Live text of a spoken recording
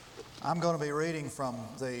I'm going to be reading from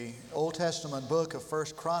the Old Testament book of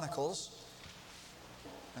Chronicles,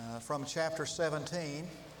 from chapter 17,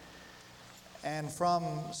 and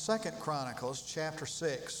from Chronicles, chapter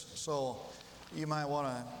 6. So you might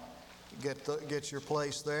want to get your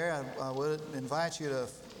place there. I would invite you to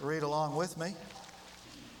read along with me.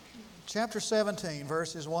 Chapter 17,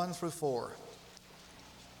 verses 1 through 4.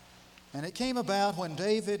 And it came about when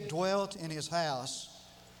David dwelt in his house,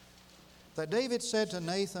 that David said to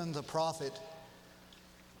Nathan the prophet,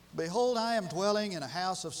 "Behold, I am dwelling in a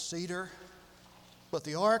house of cedar, but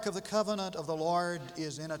the ark of the covenant of the Lord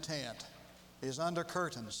is in a tent, is under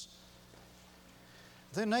curtains."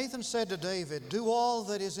 Then Nathan said to David, "Do all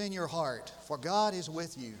that is in your heart, for God is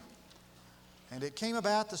with you." And it came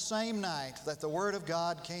about the same night that the word of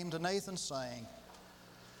God came to Nathan, saying,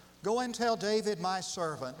 "Go and tell David my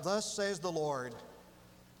servant, thus says the Lord,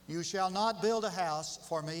 you shall not build a house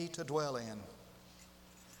for me to dwell in."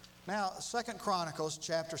 Now, 2 Chronicles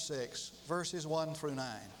chapter 6, verses 1 through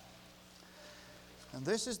 9. And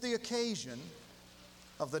this is the occasion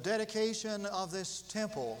of the dedication of this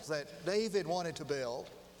temple that David wanted to build.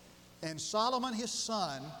 And Solomon, his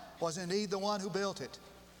son, was indeed the one who built it.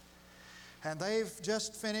 And they've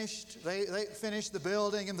just finished, they finished the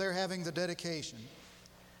building, and they're having the dedication.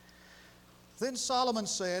 Then Solomon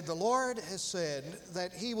said, "The Lord has said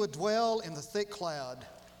that he would dwell in the thick cloud.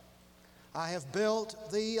 I have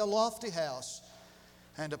built thee a lofty house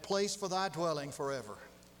and a place for thy dwelling forever."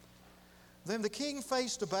 Then the king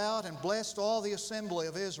faced about and blessed all the assembly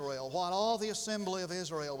of Israel, while all the assembly of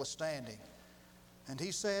Israel was standing. And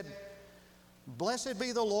he said, "Blessed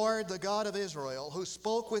be the Lord, the God of Israel, who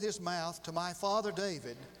spoke with his mouth to my father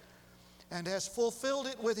David, and has fulfilled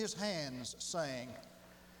it with his hands, saying,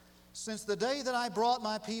 Since the day that I brought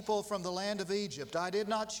my people from the land of Egypt, I did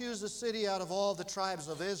not choose a city out of all the tribes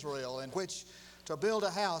of Israel in which to build a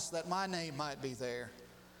house that my name might be there.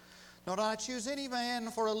 Nor did I choose any man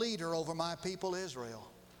for a leader over my people Israel.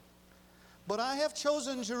 But I have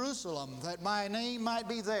chosen Jerusalem that my name might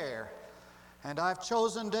be there, and I've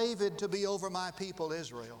chosen David to be over my people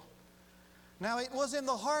Israel. Now it was in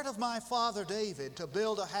the heart of my father David to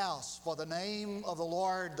build a house for the name of the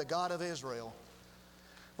Lord, the God of Israel.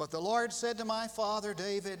 But the Lord said to my father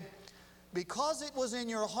David, Because it was in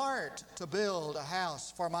your heart to build a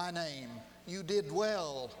house for my name, you did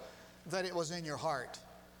well that it was in your heart.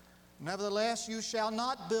 Nevertheless, you shall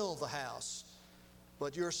not build the house,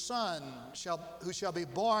 but your son who shall be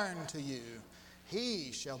born to you,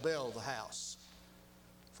 he shall build the house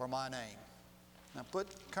for my name." Now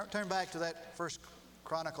turn back to that 1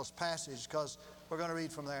 Chronicles passage, because we're going to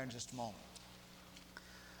read from there in just a moment.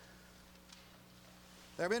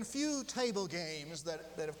 There have been few table games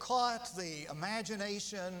that have caught the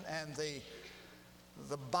imagination and the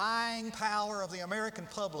buying power of the American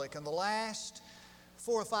public in the last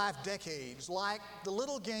 4 or 5 decades, like the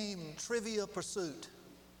little game Trivia Pursuit.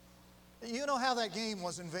 You know how that game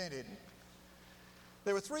was invented.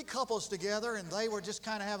 There were 3 couples together, and they were just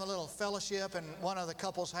kind of having a little fellowship in one of the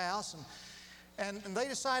couple's house, and they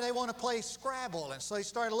decided they want to play Scrabble, and so they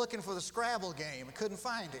started looking for the Scrabble game and couldn't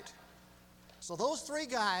find it. So those 3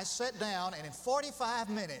 guys sat down and in 45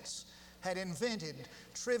 minutes had invented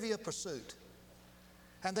Trivia Pursuit.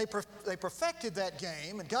 And they perfected that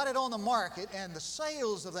game and got it on the market, and the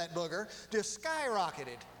sales of that booger just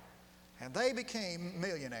skyrocketed. And they became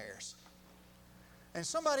millionaires. And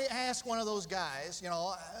somebody asked one of those guys,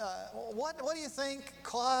 what do you think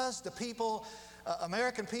caused the people,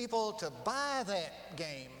 American people, to buy that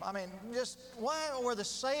game? I mean, just why were the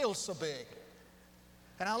sales so big?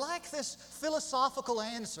 And I like this philosophical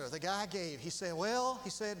answer the guy gave. He said,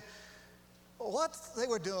 what they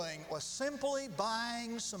were doing was simply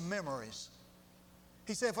buying some memories.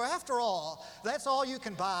 He said, for after all, that's all you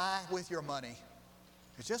can buy with your money.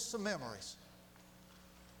 It's just some memories.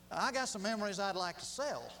 I got some memories I'd like to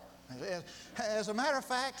sell. As a matter of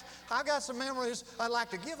fact, I've got some memories I'd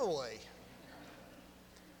like to give away.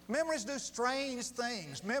 Memories do strange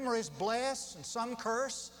things. Memories bless and some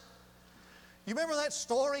curse. You remember that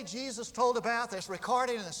story Jesus told about that's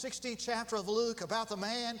recorded in the 16th chapter of Luke about the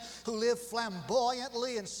man who lived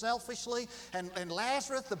flamboyantly and selfishly, and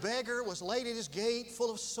Lazarus the beggar was laid at his gate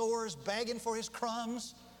full of sores begging for his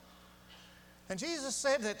crumbs? And Jesus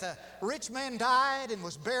said that the rich man died and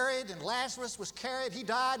was buried, and Lazarus was carried, he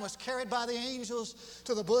died and was carried by the angels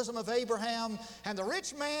to the bosom of Abraham, and the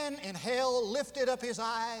rich man in hell lifted up his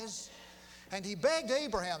eyes and he begged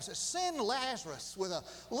Abraham, said, "Send Lazarus with a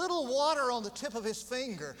little water on the tip of his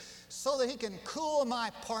finger so that he can cool my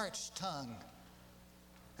parched tongue."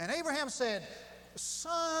 And Abraham said,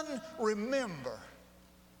 "Son, remember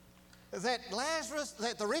that Lazarus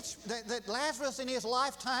in his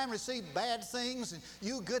lifetime received bad things and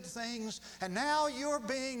you good things, and now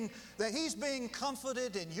he's being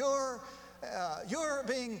comforted, and you're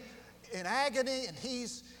being in agony and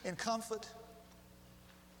he's in comfort.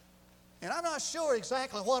 And I'm not sure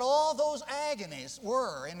exactly what all those agonies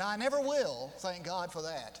were, and I never will, thank God for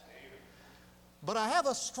that. But I have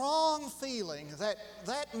a strong feeling that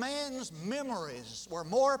that man's memories were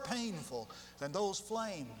more painful than those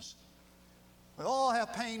flames. We all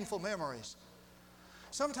have painful memories.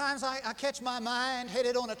 Sometimes I catch my mind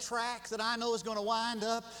headed on a track that I know is going to wind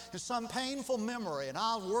up in some painful memory, and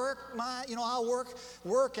I'll work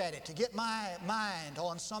at it to get my mind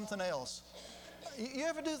on something else. You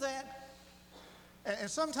ever do that? And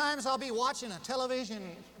sometimes I'll be watching a television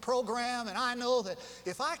program, and I know that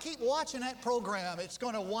if I keep watching that program, it's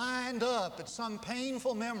going to wind up at some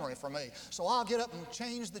painful memory for me. So I'll get up and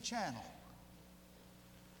change the channel.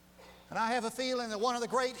 And I have a feeling that one of the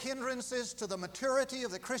great hindrances to the maturity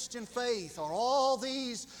of the Christian faith are all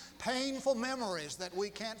these painful memories that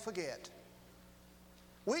we can't forget.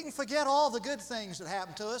 We can forget all the good things that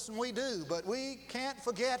happen to us, and we do, but we can't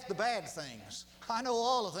forget the bad things. I know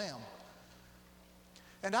all of them.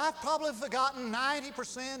 And I've probably forgotten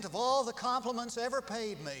 90% of all the compliments ever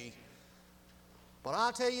paid me. But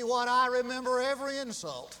I'll tell you what, I remember every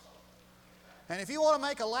insult. And if you want to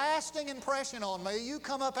make a lasting impression on me, you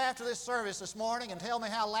come up after this service this morning and tell me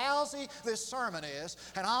how lousy this sermon is,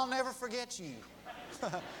 and I'll never forget you.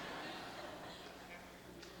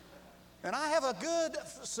 And I have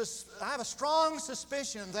a strong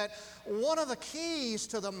suspicion that one of the keys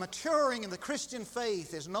to the maturing in the Christian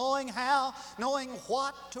faith is knowing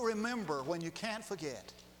what to remember when you can't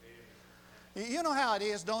forget. You know how it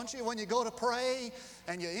is, don't you? When you go to pray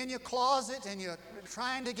and you're in your closet and you're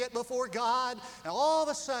trying to get before God, and all of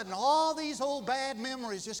a sudden all these old bad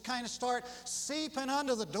memories just kind of start seeping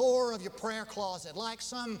under the door of your prayer closet like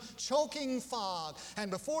some choking fog.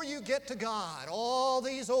 And before you get to God, all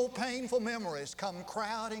these old painful memories come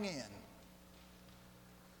crowding in.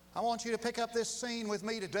 I want you to pick up this scene with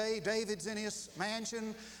me today. David's in his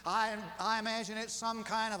mansion. I imagine it's some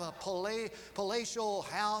kind of a palatial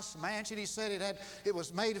house, mansion. He said it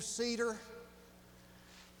was made of cedar.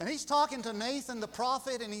 And he's talking to Nathan the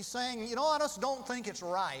prophet, and he's saying, you know, I just don't think it's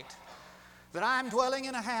right that I'm dwelling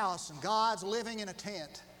in a house and God's living in a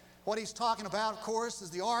tent. What he's talking about, of course,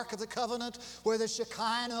 is the Ark of the Covenant, where the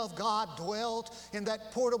Shekinah of God dwelt in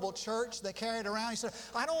that portable church they carried around. He said,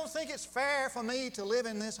 I don't think it's fair for me to live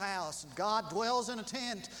in this house. And God dwells in a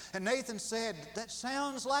tent. And Nathan said, that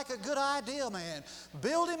sounds like a good idea, man.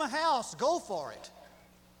 Build him a house. Go for it.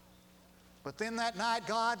 But then that night,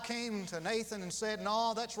 God came to Nathan and said,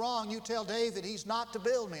 no, that's wrong. You tell David he's not to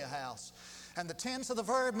build me a house. And the tense of the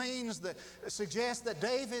verb suggests that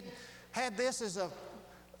David had this as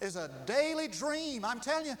a daily dream. I'm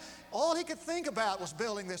telling you, all he could think about was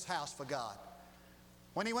building this house for God.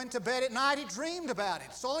 When he went to bed at night, he dreamed about it.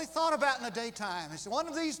 It's all he thought about in the daytime. He said, one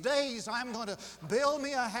of these days I'm going to build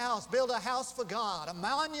a house for God, a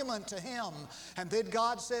monument to Him. And then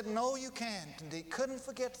God said, no, you can't. And he couldn't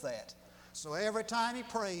forget that. So every time he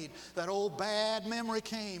prayed, that old bad memory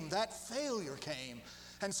came, that failure came.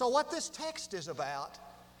 And so what this text is about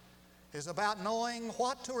knowing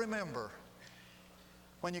what to remember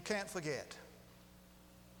when you can't forget.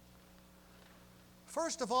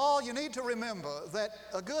 First of all, you need to remember that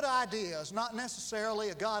a good idea is not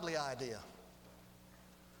necessarily a godly idea.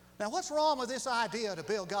 Now, what's wrong with this idea to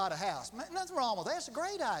build God a house? Nothing wrong with that. It's a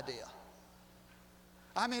great idea.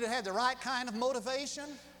 I mean, it had the right kind of motivation.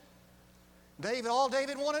 All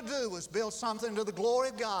David wanted to do was build something to the glory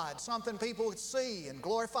of God, something people would see and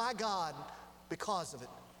glorify God because of it.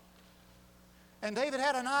 And David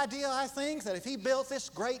had an idea, I think, that if he built this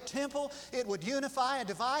great temple, it would unify a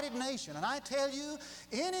divided nation. And I tell you,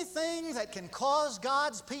 anything that can cause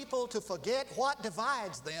God's people to forget what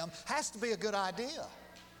divides them has to be a good idea.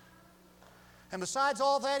 And besides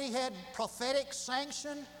all that, he had prophetic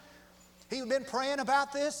sanction. He'd been praying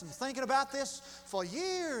about this and thinking about this for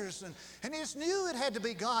years. And he just knew it had to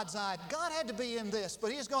be God's idea. God had to be in this,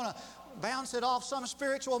 but he's going to bounce it off some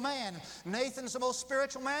spiritual man. Nathan's the most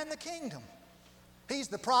spiritual man in the kingdom. He's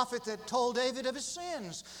the prophet that told David of his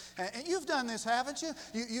sins. And you've done this, haven't you?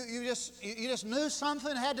 You just knew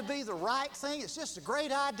something had to be the right thing. It's just a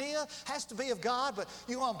great idea. Has to be of God, but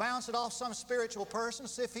you want to bounce it off some spiritual person,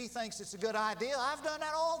 see if he thinks it's a good idea. I've done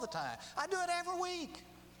that all the time. I do it every week.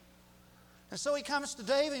 And so he comes to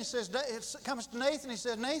David and comes to Nathan. He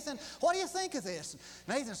says, Nathan, what do you think of this?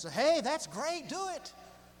 And Nathan said, hey, that's great. Do it.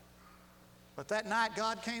 But that night,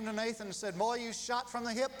 God came to Nathan and said, boy, you shot from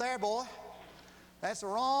the hip there, boy. That's the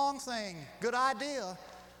wrong thing. Good idea,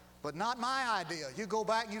 but not my idea. You go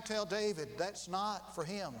back and you tell David, that's not for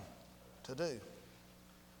him to do.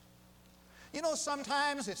 You know,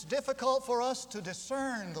 sometimes it's difficult for us to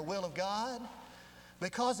discern the will of God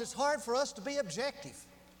because it's hard for us to be objective.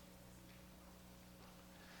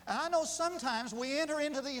 And I know sometimes we enter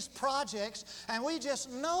into these projects and we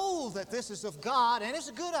just know that this is of God and it's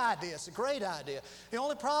a good idea, it's a great idea. The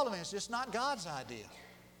only problem is it's just not God's idea.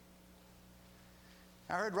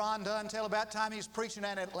 I heard Ron Dunn tell about the time he was preaching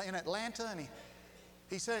in Atlanta, and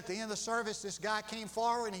he said at the end of the service, this guy came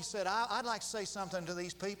forward and he said, I'd like to say something to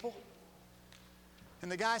these people.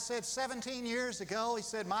 And the guy said, 17 years ago, he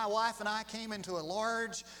said, my wife and I came into a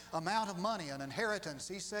large amount of money, an inheritance.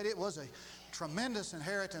 He said it was a tremendous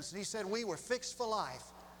inheritance. And he said, we were fixed for life.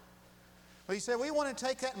 But he said, we want to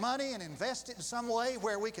take that money and invest it in some way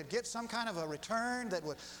where we could get some kind of a return that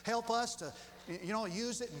would help us to,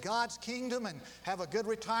 use it in God's kingdom and have a good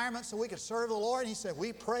retirement so we could serve the Lord. And he said,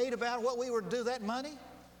 we prayed about what we were to do with that money.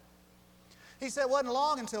 He said it wasn't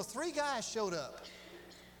long until 3 guys showed up.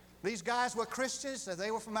 These guys were Christians,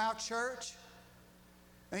 they were from our church.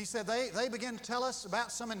 And he said they began to tell us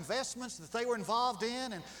about some investments that they were involved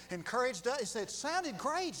in and encouraged us. He said, it sounded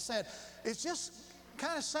great. He said, it just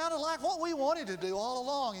kind of sounded like what we wanted to do all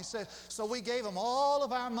along. He said, so we gave them all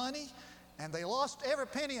of our money and they lost every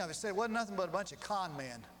penny of it. He said, it wasn't nothing but a bunch of con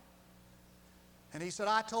men. And he said,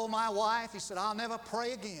 I told my wife, he said, I'll never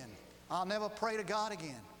pray again. I'll never pray to God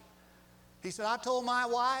again. He said, I told my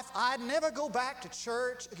wife I'd never go back to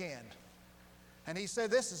church again. And he said,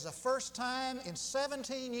 this is the first time in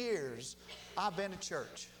 17 years I've been to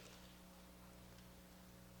church.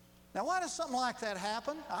 Now, why does something like that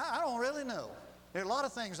happen? I don't really know. There are a lot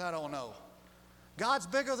of things I don't know. God's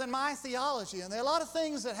bigger than my theology, and there are a lot of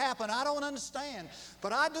things that happen I don't understand.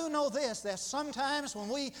 But I do know this, that sometimes when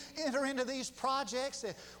we enter into these projects,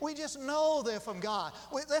 we just know they're from God.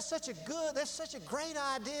 That's such a great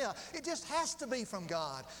idea. It just has to be from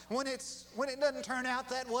God. When it doesn't turn out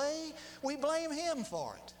that way, we blame Him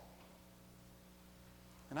for it.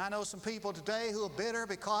 And I know some people today who are bitter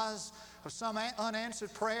because of some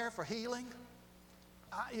unanswered prayer for healing.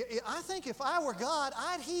 I think if I were God,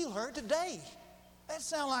 I'd heal her today.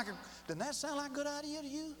 Doesn't that sound like a good idea to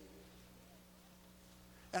you?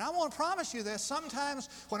 And I want to promise you that sometimes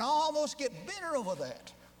when I almost get bitter over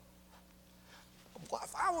that,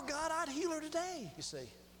 if I were God, I'd heal her today, you see.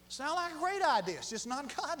 Sound like a great idea. It's just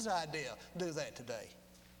not God's idea to do that today.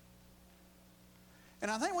 And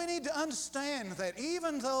I think we need to understand that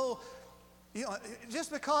even though,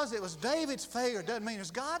 just because it was David's failure doesn't mean it's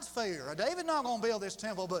God's failure. David's not going to build this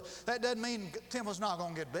temple, but that doesn't mean the temple's not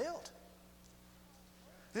going to get built.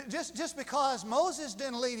 Just because Moses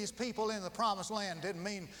didn't lead his people into the promised land didn't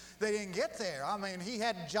mean they didn't get there. I mean, he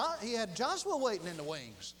had Joshua waiting in the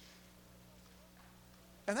wings.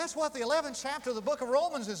 And that's what the 11th chapter of the book of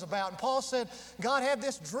Romans is about. And Paul said God had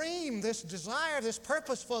this dream, this desire, this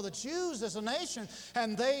purpose for the Jews as a nation,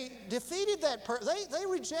 and they defeated that purpose. They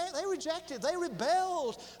rejected, they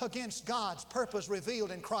rebelled against God's purpose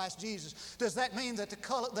revealed in Christ Jesus. Does that mean that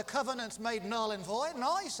the covenant's made null and void?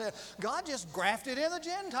 No, he said God just grafted in the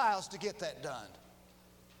Gentiles to get that done.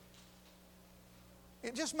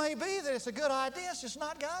 It just may be that it's a good idea, it's just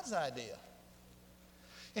not God's idea.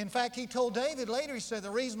 In fact, he told David later, he said, the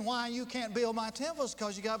reason why you can't build my temple is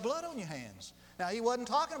because you got blood on your hands. Now, he wasn't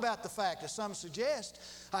talking about the fact, as some suggest,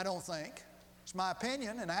 I don't think. It's my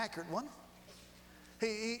opinion, an accurate one.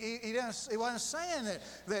 He wasn't saying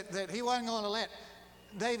that he wasn't going to let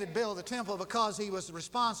David build the temple because he was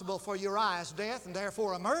responsible for Uriah's death and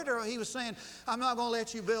therefore a murderer. He was saying, I'm not going to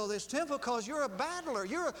let you build this temple because you're a battler.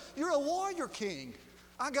 You're a warrior king.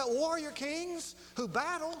 I got warrior kings who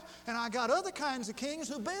battle, and I got other kinds of kings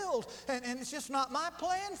who build. And it's just not my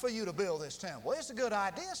plan for you to build this temple. It's a good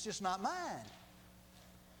idea, it's just not mine.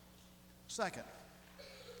 Second,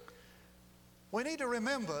 we need to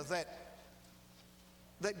remember that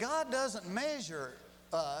God doesn't measure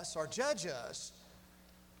us or judge us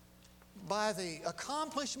by the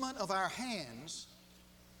accomplishment of our hands.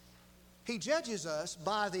 He judges us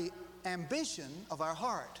by the ambition of our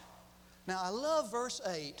heart. Now, I love verse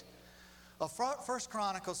 8 of 1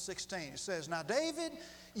 Chronicles 16. It says, now, David,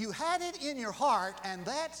 you had it in your heart, and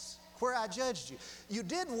that's where I judged you. You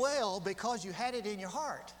did well because you had it in your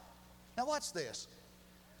heart. Now, watch this.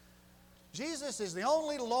 Jesus is the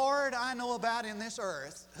only Lord I know about in this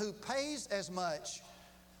earth who pays as much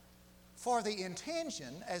for the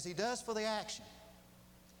intention as He does for the action.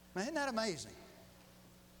 Now, isn't that amazing?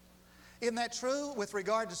 Isn't that true with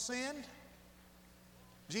regard to sin?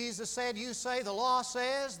 Jesus said, you say the law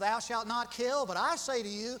says, thou shalt not kill, but I say to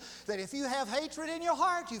you that if you have hatred in your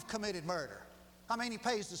heart, you've committed murder. I mean, he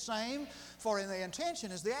pays the same for in the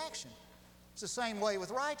intention as the action. It's the same way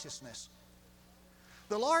with righteousness.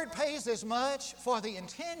 The Lord pays as much for the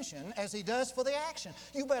intention as He does for the action.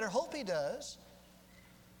 You better hope He does.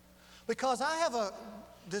 Because I have a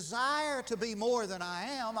desire to be more than I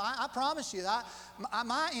am. I promise you,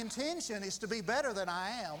 my intention is to be better than I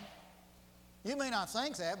am. You may not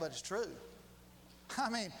think that, but it's true. I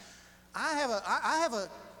mean,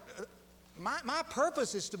 my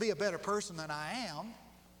purpose is to be a better person than I am.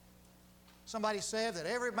 Somebody said that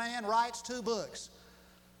every man writes 2 books.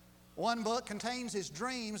 One book contains his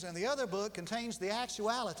dreams, and the other book contains the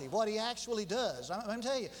actuality, what he actually does. I'm going to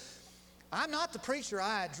tell you, I'm not the preacher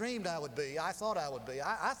I dreamed I would be. I thought I would be.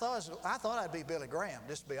 I thought I'd be Billy Graham,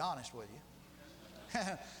 just to be honest with you.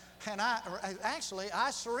 And I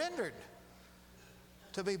surrendered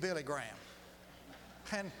to be Billy Graham.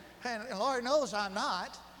 And Lord knows I'm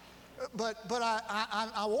not. But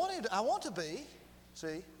I want to be.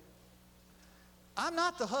 See, I'm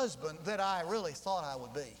not the husband that I really thought I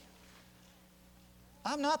would be.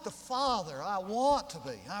 I'm not the father I want to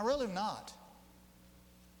be. I really am not.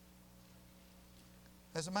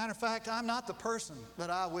 As a matter of fact, I'm not the person that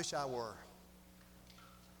I wish I were.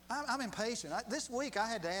 I'm impatient. This week I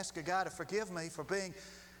had to ask a guy to forgive me for being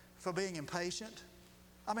impatient.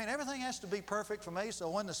 I mean, everything has to be perfect for me, so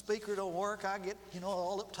when the speaker don't work, I get,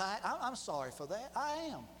 all uptight. I'm sorry for that. I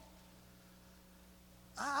am.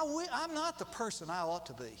 I'm not the person I ought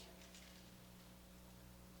to be.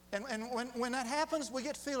 And when that happens, we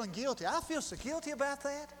get feeling guilty. I feel so guilty about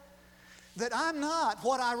that I'm not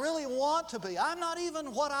what I really want to be. I'm not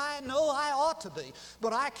even what I know I ought to be.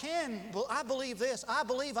 But I believe this. I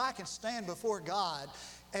believe I can stand before God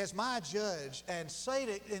as my judge and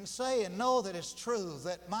say and know that it's true,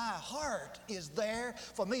 that my heart is there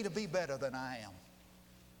for me to be better than I am.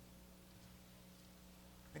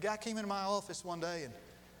 A guy came into my office one day, and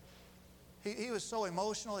he was so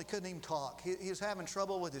emotional he couldn't even talk. He was having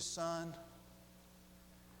trouble with his son.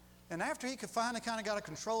 And after he could finally kind of got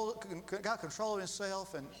control of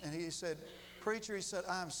himself, and he said, preacher, he said,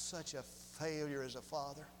 I'm such a failure as a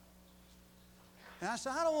father. And I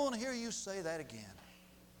said, I don't want to hear you say that again.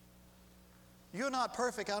 You're not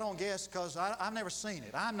perfect, I don't guess, because I've never seen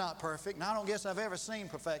it. I'm not perfect, and I don't guess I've ever seen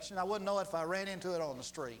perfection. I wouldn't know it if I ran into it on the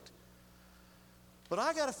street. But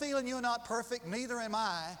I got a feeling you're not perfect, neither am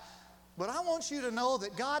I. But I want you to know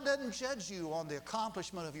that God doesn't judge you on the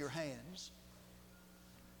accomplishment of your hands.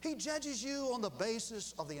 He judges you on the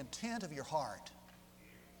basis of the intent of your heart.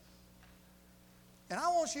 And I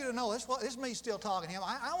want you to know, this is me still talking to him,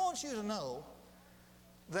 I want you to know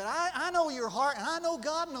that I know your heart, and I know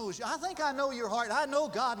God knows you. I think I know your heart. I know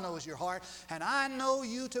God knows your heart. And I know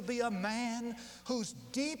you to be a man whose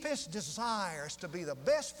deepest desire is to be the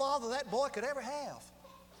best father that boy could ever have.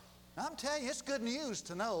 Now, I'm telling you, it's good news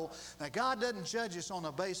to know that God doesn't judge us on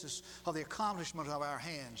the basis of the accomplishment of our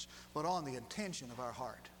hands, but on the intention of our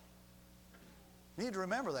heart. You need to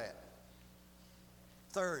remember that.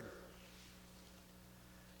 Third,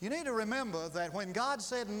 you need to remember that when God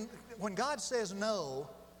says no,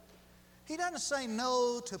 He doesn't say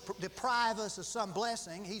no to deprive us of some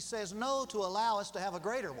blessing. He says no to allow us to have a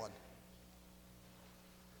greater one.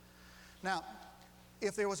 Now,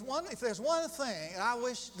 if there's one thing I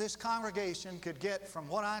wish this congregation could get from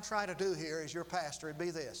what I try to do here as your pastor, it'd be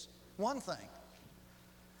this. One thing.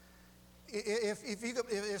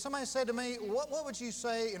 If somebody said to me, what would you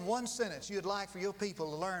say in one sentence you'd like for your people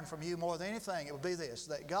to learn from you more than anything, it would be this,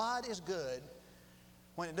 that God is good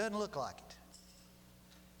when it doesn't look like it.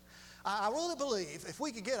 I really believe if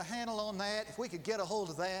we could get a handle on that, if we could get a hold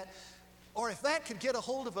of that, or if that could get a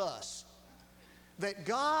hold of us, that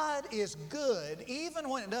God is good even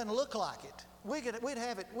when it doesn't look like it, we'd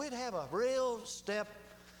have a real step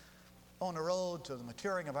on the road to the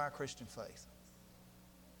maturing of our Christian faith.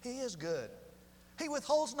 He is good. He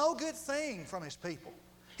withholds no good thing from His people.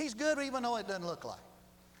 He's good even though it doesn't look like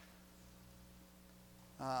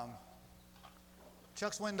it.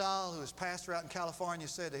 Chuck Swindoll, who was pastor out in California,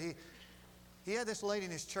 said that he had this lady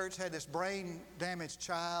in his church, had this brain-damaged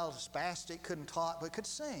child, spastic, couldn't talk, but could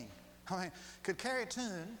sing. I mean, could carry a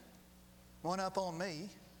tune, one up on me,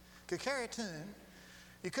 could carry a tune.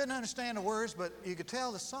 You couldn't understand the words, but you could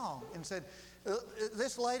tell the song. And said,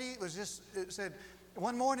 this lady said,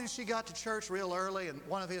 one morning she got to church real early, and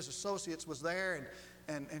one of his associates was there,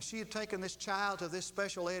 and she had taken this child to this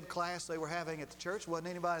special ed class they were having at the church. Wasn't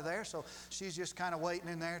anybody there, so she's just kind of waiting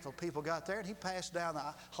in there until people got there, and he passed down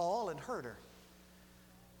the hall and heard her.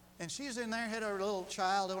 And she's in there, had her little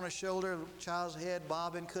child on her shoulder, the child's head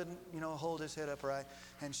bobbing, couldn't, hold his head upright.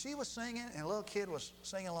 And she was singing, and a little kid was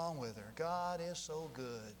singing along with her. God is so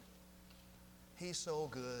good. He's so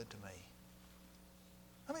good to me.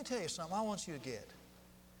 Let me tell you something I want you to get.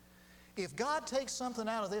 If God takes something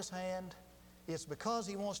out of this hand, it's because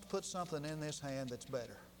He wants to put something in this hand that's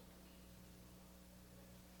better.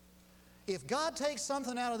 If God takes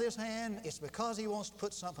something out of this hand, it's because He wants to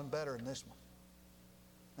put something better in this one.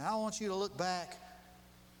 Now, I want you to look back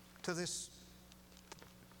to this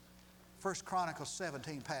 1 Chronicles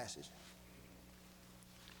 17 passage.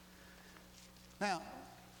 Now,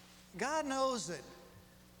 God knows that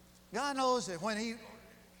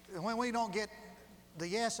when we don't get the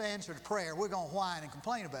yes answer to prayer, we're going to whine and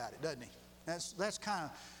complain about it, doesn't He? That's kind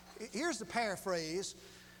of, here's the paraphrase,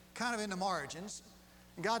 kind of in the margins.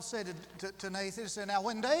 God said to Nathan, He said, now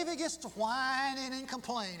when David gets to whining and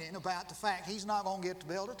complaining about the fact he's not going to get to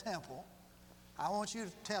build a temple, I want you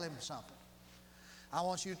to tell him something. I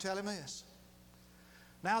want you to tell him this.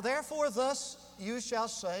 Now therefore thus you shall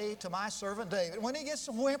say to my servant David, when he gets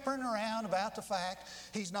to whimpering around about the fact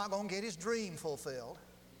he's not going to get his dream fulfilled,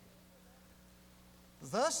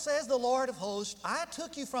 thus says the Lord of hosts, I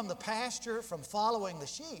took you from the pasture, from following the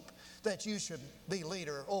sheep, that you should be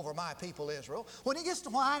leader over my people Israel. When he gets to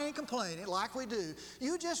whining and complaining, like we do,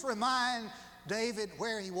 you just remind David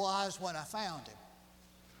where he was when I found him.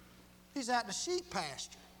 He's out in the sheep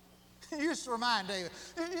pasture. You just remind David,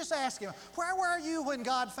 you just ask him, where were you when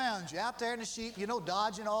God found you? Out there in the sheep,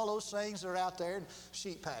 dodging all those things that are out there in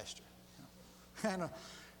sheep pasture. And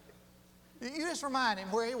you just remind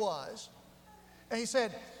him where he was. And he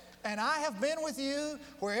said, and I have been with you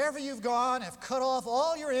wherever you've gone, have cut off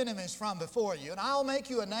all your enemies from before you, and I'll make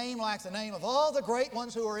you a name like the name of all the great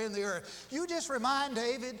ones who are in the earth. You just remind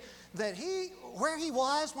David that where he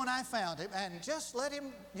was when I found him, and just let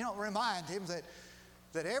him, remind him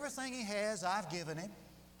that everything he has, I've given him.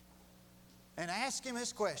 And ask him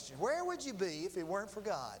this question, where would you be if it weren't for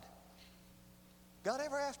God? God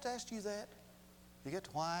ever have to ask you that? You get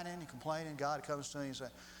to whining and complaining, God comes to you and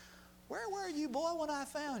says, where were you, boy, when I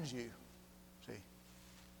found you? See?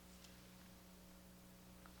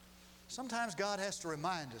 Sometimes God has to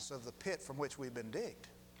remind us of the pit from which we've been digged.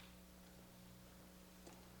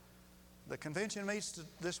 The convention meets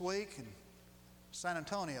this week in San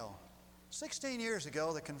Antonio. 16 years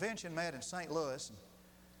ago, the convention met in St. Louis, and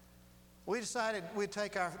we decided we'd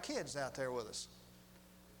take our kids out there with us.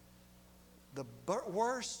 The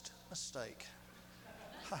worst mistake.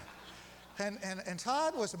 And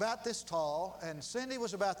Todd was about this tall, and Cindy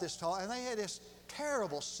was about this tall, and they had this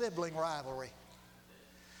terrible sibling rivalry.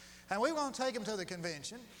 And we were going to take them to the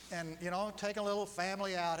convention and, take a little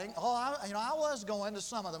family outing. I was going to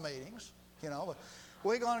some of the meetings, but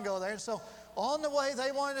we're going to go there. And so on the way,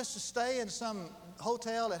 they wanted us to stay in some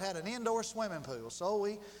hotel that had an indoor swimming pool. So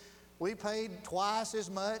we paid twice as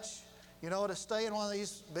much, to stay in one of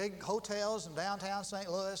these big hotels in downtown St.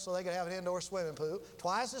 Louis so they could have an indoor swimming pool.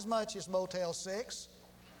 Twice as much as Motel 6.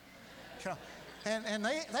 And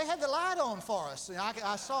they had the light on for us.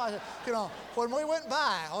 I saw it, when we went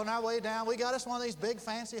by on our way down, we got us one of these big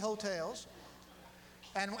fancy hotels.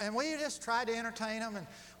 And we just tried to entertain them, and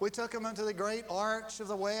we took them into the great Arch of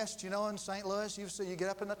the West, in St. Louis. You get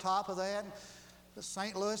up in the top of that. And the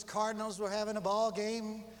St. Louis Cardinals were having a ball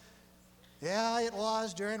game. Yeah, it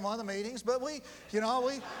was during one of the meetings, but we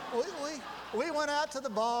went out to the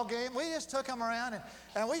ball game. We just took them around,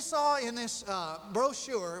 and we saw in this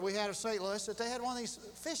brochure we had of St. Louis that they had one of these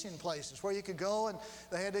fishing places where you could go, and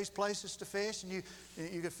they had these places to fish, and you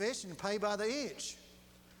could fish and pay by the inch.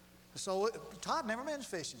 So Todd never been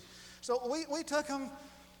fishing. So we took them,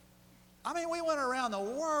 we went around the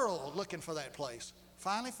world looking for that place.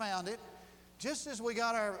 Finally found it. Just as we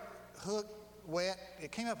got our hook wet,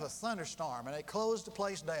 it came up a thunderstorm, and they closed the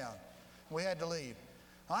place down. We had to leave.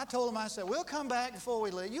 I told them, I said, we'll come back before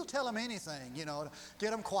we leave. You tell them anything, to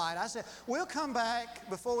get them quiet. I said, we'll come back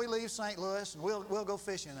before we leave St. Louis, and we'll go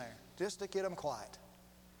fishing there, just to get them quiet.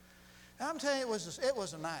 And I'm telling you, it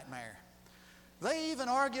was a nightmare. They even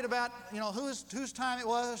argued about, whose time it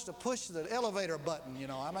was to push the elevator button,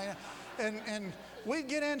 and we'd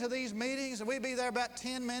get into these meetings, and we'd be there about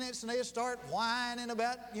 10 minutes, and they'd start whining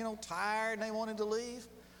about, tired, and they wanted to leave.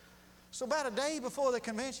 So about a day before the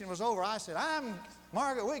convention was over, I said,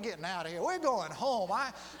 Margaret, we're getting out of here. We're going home.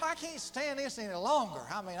 I can't stand this any longer.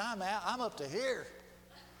 I'm up to here.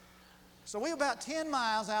 So we were about 10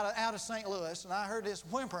 miles out of St. Louis, and I heard this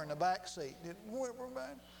whimper in the back seat.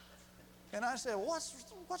 And I said,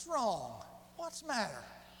 what's wrong? What's the matter?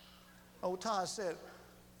 Old Todd said,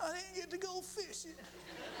 I didn't get to go fishing.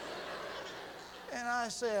 And I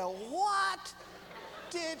said, "What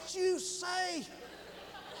did you say?"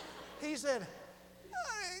 He said,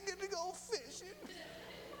 "I ain't get to go fishing."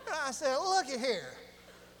 And I said, "Looky here."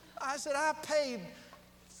 I said, "I paid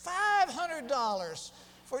 $500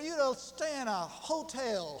 for you to stay in a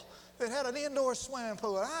hotel that had an indoor swimming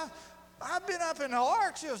pool. I've been up in the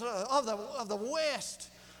arches of the West,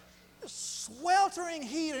 sweltering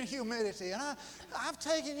heat and humidity, and I've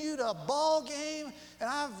taken you to a ball game, and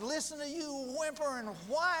I've listened to you whimper and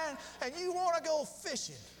whine, and you want to go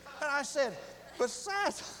fishing." And I said,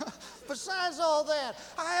 besides all that,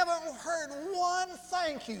 I haven't heard one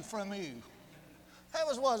thank you from you. That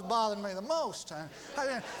was what's bothering me the most.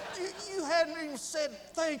 You hadn't even said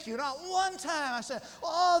thank you, not one time. I said,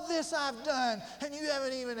 "All this I've done," and you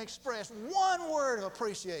haven't even expressed one word of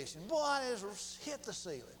appreciation. Boy, it has hit the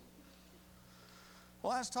ceiling.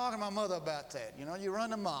 Well, I was talking to my mother about that. You know, you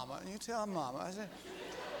run to Mama, and you tell Mama. I said,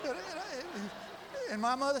 and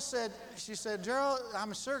my mother said, she said, "Gerald,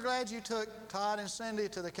 I'm sure glad you took Todd and Cindy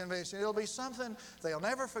to the convention. It'll be something they'll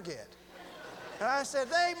never forget." And I said,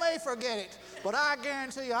 "They may forget it, but I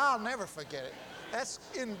guarantee you I'll never forget it. That's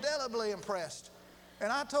indelibly impressed."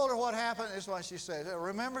 And I told her what happened. This is what she said.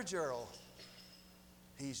 "Remember Gerald,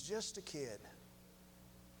 he's just a kid."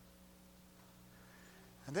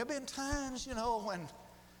 And there have been times, you know, when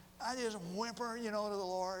I just whimper, you know, to the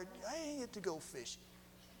Lord, "I ain't get to go fishing."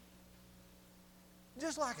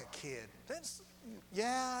 Just like a kid.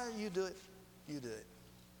 Yeah, you do it. You do it.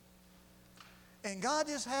 And God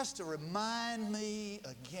just has to remind me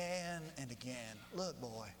again and again, "Look,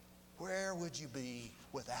 boy, where would you be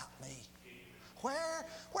without me? Where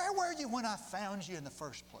were you when I found you in the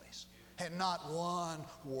first place?" And not one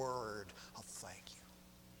word of thank you.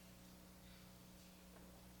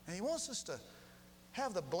 And He wants us to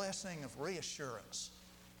have the blessing of reassurance.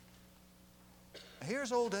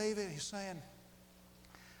 Here's old David. He's saying,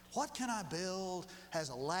 "What can I build as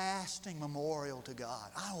a lasting memorial to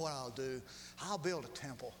God? I know what I'll do. I'll build a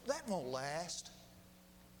temple." That won't last.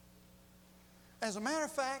 As a matter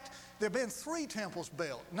of fact, there have been 3 temples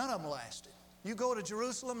built. None of them lasted. You go to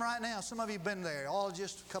Jerusalem right now. Some of you have been there. All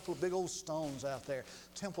just a couple of big old stones out there.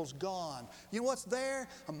 Temple's gone. You know what's there?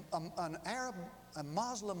 A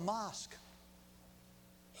Muslim mosque.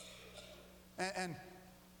 And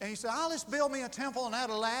he said, "I'll just build me a temple and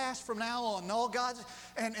that'll last from now on." No, God.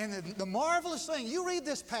 And the marvelous thing, you read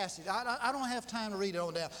this passage. I don't have time to read it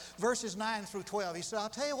on down. Verses 9 through 12. He said, "I'll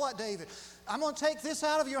tell you what, David, I'm going to take this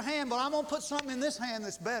out of your hand, but I'm going to put something in this hand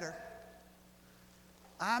that's better.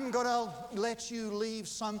 I'm going to let you leave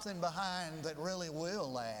something behind that really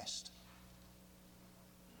will last."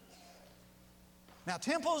 Now,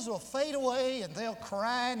 temples will fade away and they'll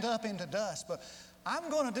grind up into dust, but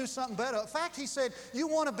I'm going to do something better. In fact, he said, "You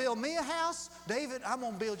want to build me a house? David, I'm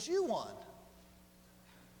going to build you one.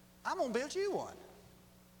 I'm going to build you one.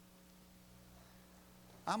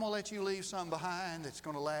 I'm going to let you leave something behind that's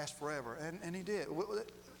going to last forever." And he did.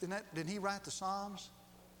 Didn't he write the Psalms?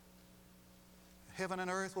 "Heaven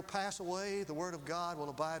and earth will pass away. The word of God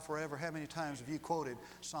will abide forever." How many times have you quoted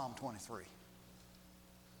Psalm 23?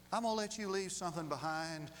 I'm going to let you leave something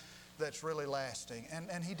behind that's really lasting.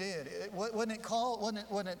 And he did. Wasn't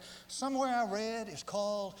it somewhere I read, it's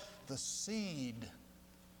called the seed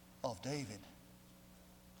of David.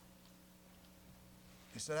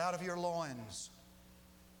 He said, "Out of your loins,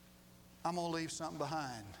 I'm going to leave something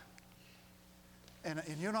behind. And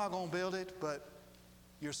you're not going to build it, but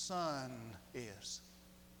your son is."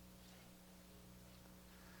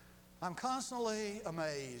 I'm constantly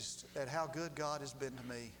amazed at how good God has been to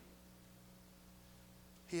me.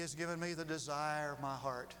 He has given me the desire of my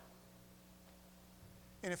heart.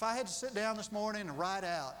 And if I had to sit down this morning and write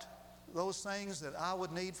out those things that I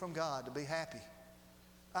would need from God to be happy,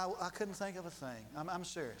 I couldn't think of a thing. I'm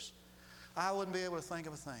serious. I wouldn't be able to think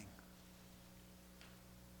of a thing.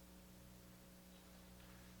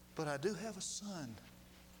 But I do have a son.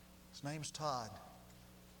 His name's Todd.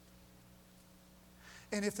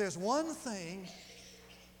 And if there's one thing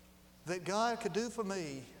that God could do for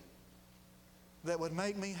me that would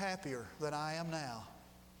make me happier than I am now,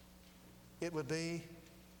 it would be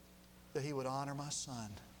that He would honor my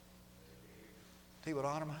son. He would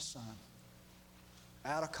honor my son.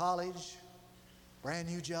 Out of college, brand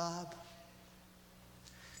new job.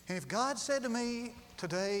 And if God said to me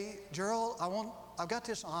today, "Gerald, I've got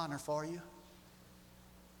this honor for you.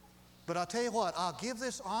 But I'll tell you what, I'll give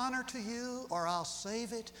this honor to you, or I'll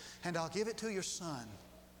save it and I'll give it to your son."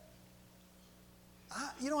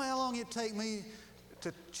 You know how long it'd take me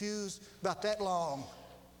to choose? About that long.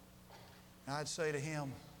 I'd say to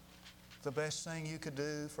him, "The best thing you could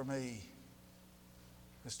do for me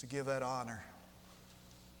is to give that honor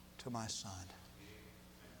to my son.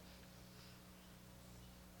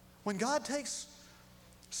 When God takes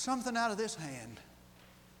something out of this hand,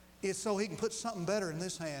 it's so He can put something better in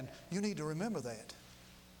this hand. You need to remember that.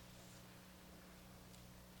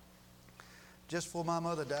 Just before my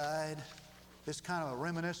mother died, this kind of a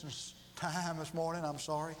reminiscence time this morning, I'm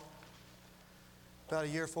sorry. About a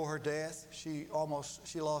year before her death, she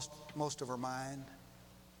lost most of her mind.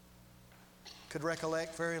 Could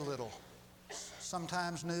recollect very little.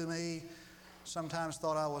 Sometimes knew me, sometimes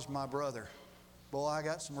thought I was my brother. Boy, I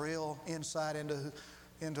got some real insight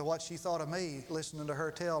into what she thought of me, listening to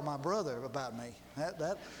her tell my brother about me.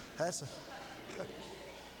 That's a...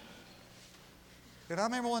 And I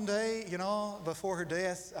remember one day, before her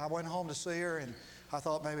death, I went home to see her, and I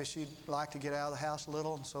thought maybe she'd like to get out of the house a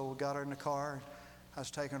little, and so we got her in the car, and I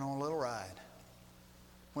was taking her on a little ride.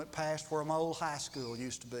 Went past where my old high school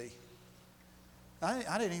used to be.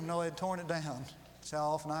 I didn't even know they'd torn it down. That's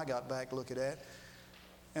how often I got back to look at that.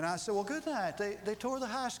 And I said, well, good night. They tore the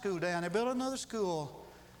high school down. They built another school.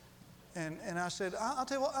 And I said, I'll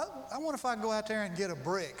tell you what, I wonder if I can go out there and get a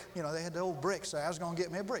brick. They had the old bricks there. I was going to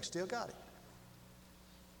get me a brick. Still got it.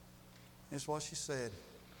 It's what she said.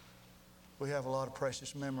 We have a lot of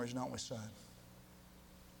precious memories, don't we, son?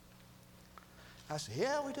 I said,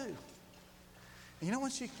 yeah, we do. And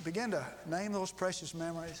when she began to name those precious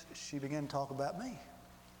memories, she began to talk about me.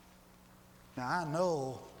 Now, I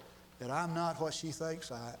know that I'm not what she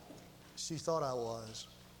thinks she thought I was.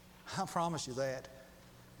 I promise you that.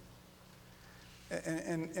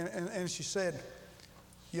 And she said,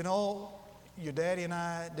 your daddy and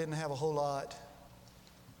I didn't have a whole lot,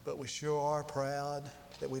 but we sure are proud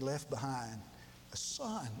that we left behind a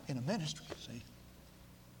son in a ministry, see?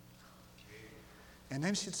 And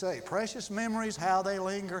then she'd say, precious memories, how they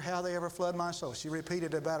linger, how they ever flood my soul. She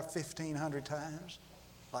repeated it about 1,500 times,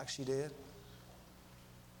 like she did.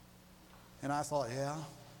 And I thought, yeah,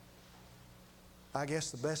 I guess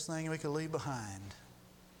the best thing we could leave behind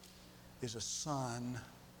is a son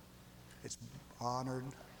that's honored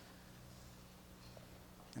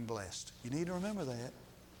and blessed. You need to remember that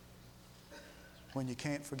when you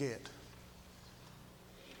can't forget.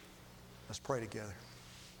 Let's pray together.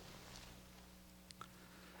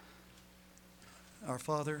 Our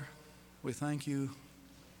Father, we thank you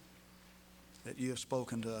that you have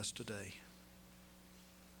spoken to us today.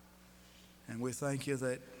 And we thank you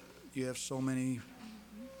that you have so many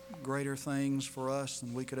greater things for us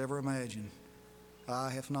than we could ever imagine.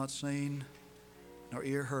 Eye hath not seen, nor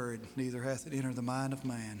ear heard, neither hath it entered the mind of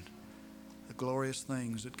man, the glorious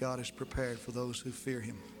things that God has prepared for those who fear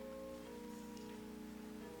him.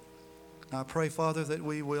 I pray, Father, that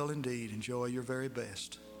we will indeed enjoy your very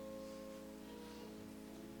best.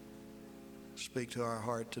 Speak to our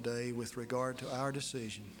heart today with regard to our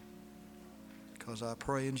decision, because I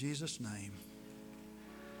pray in Jesus' name.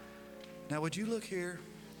 Now, would you look here?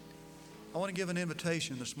 I want to give an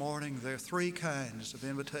invitation this morning. There are three kinds of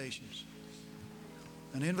invitations.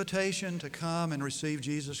 An invitation to come and receive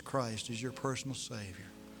Jesus Christ as your personal Savior.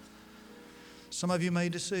 Some of you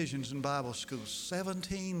made decisions in Bible school.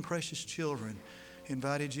 17 precious children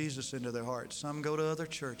invited Jesus into their hearts. Some go to other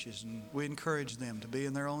churches, and we encourage them to be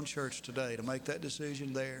in their own church today, to make that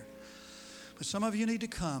decision there. But some of you need to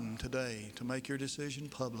come today to make your decision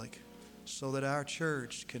public so that our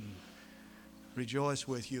church can rejoice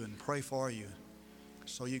with you and pray for you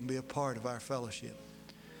so you can be a part of our fellowship.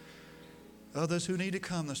 Others who need to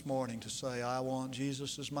come this morning to say, I want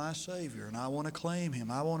Jesus as my Savior, and I want to claim him.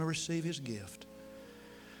 I want to receive his gift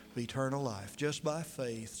of eternal life just by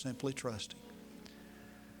faith, simply trusting.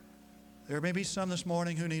 There may be some this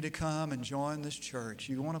morning who need to come and join this church.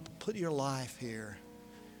 You want to put your life here.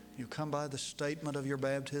 You come by the statement of your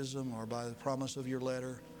baptism or by the promise of your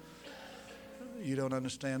letter. You don't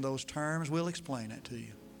understand those terms, we'll explain it to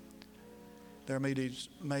you. There may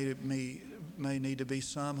need to be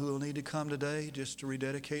some who will need to come today just to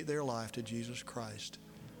rededicate their life to Jesus Christ.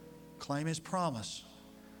 Claim his promise,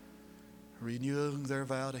 renewing their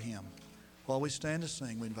vow to him. While we stand to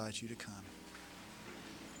sing, we invite you to come.